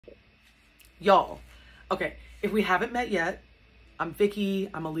Y'all, okay, if we haven't met yet, I'm Vicky.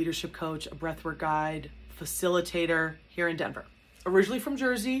 I'm a leadership coach, a breathwork guide, facilitator here in Denver. Originally from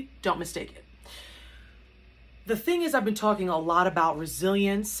Jersey, don't mistake it. The thing is, I've been talking a lot about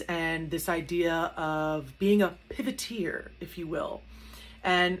resilience and this idea of being a pivoteer, if you will.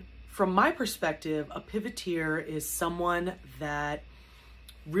 And from my perspective, a pivoteer is someone that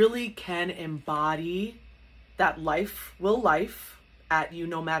really can embody that life will life at you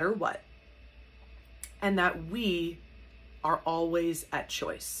no matter what. And that we are always at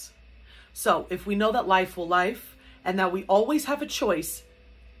choice. So if we know that life will life and that we always have a choice,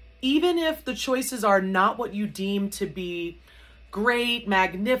 even if the choices are not what you deem to be great,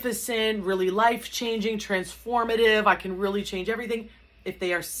 magnificent, really life-changing, transformative, I can really change everything, if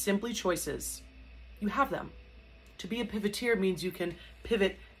they are simply choices, you have them. To be a pivoteer means you can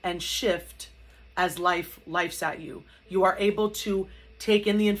pivot and shift as life's at you. You are able to take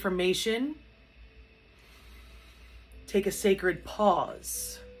in the information, take a sacred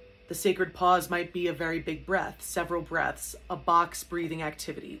pause. The sacred pause might be a very big breath, several breaths, a box breathing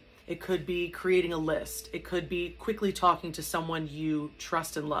activity. It could be creating a list. It could be quickly talking to someone you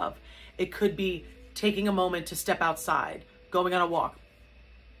trust and love. It could be taking a moment to step outside, going on a walk.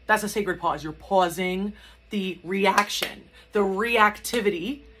 That's a sacred pause. You're pausing the reaction, the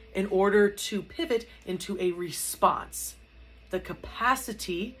reactivity, in order to pivot into a response. The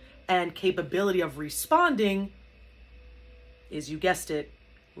capacity and capability of responding is, you guessed it,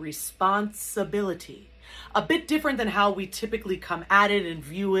 responsibility. A bit different than how we typically come at it and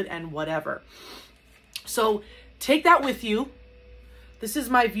view it and whatever. So take that with you. This is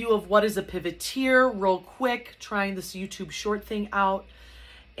my view of what is a pivoteer, real quick, trying this YouTube short thing out.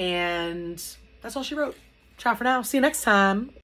 And that's all she wrote. Ciao for now. See you next time.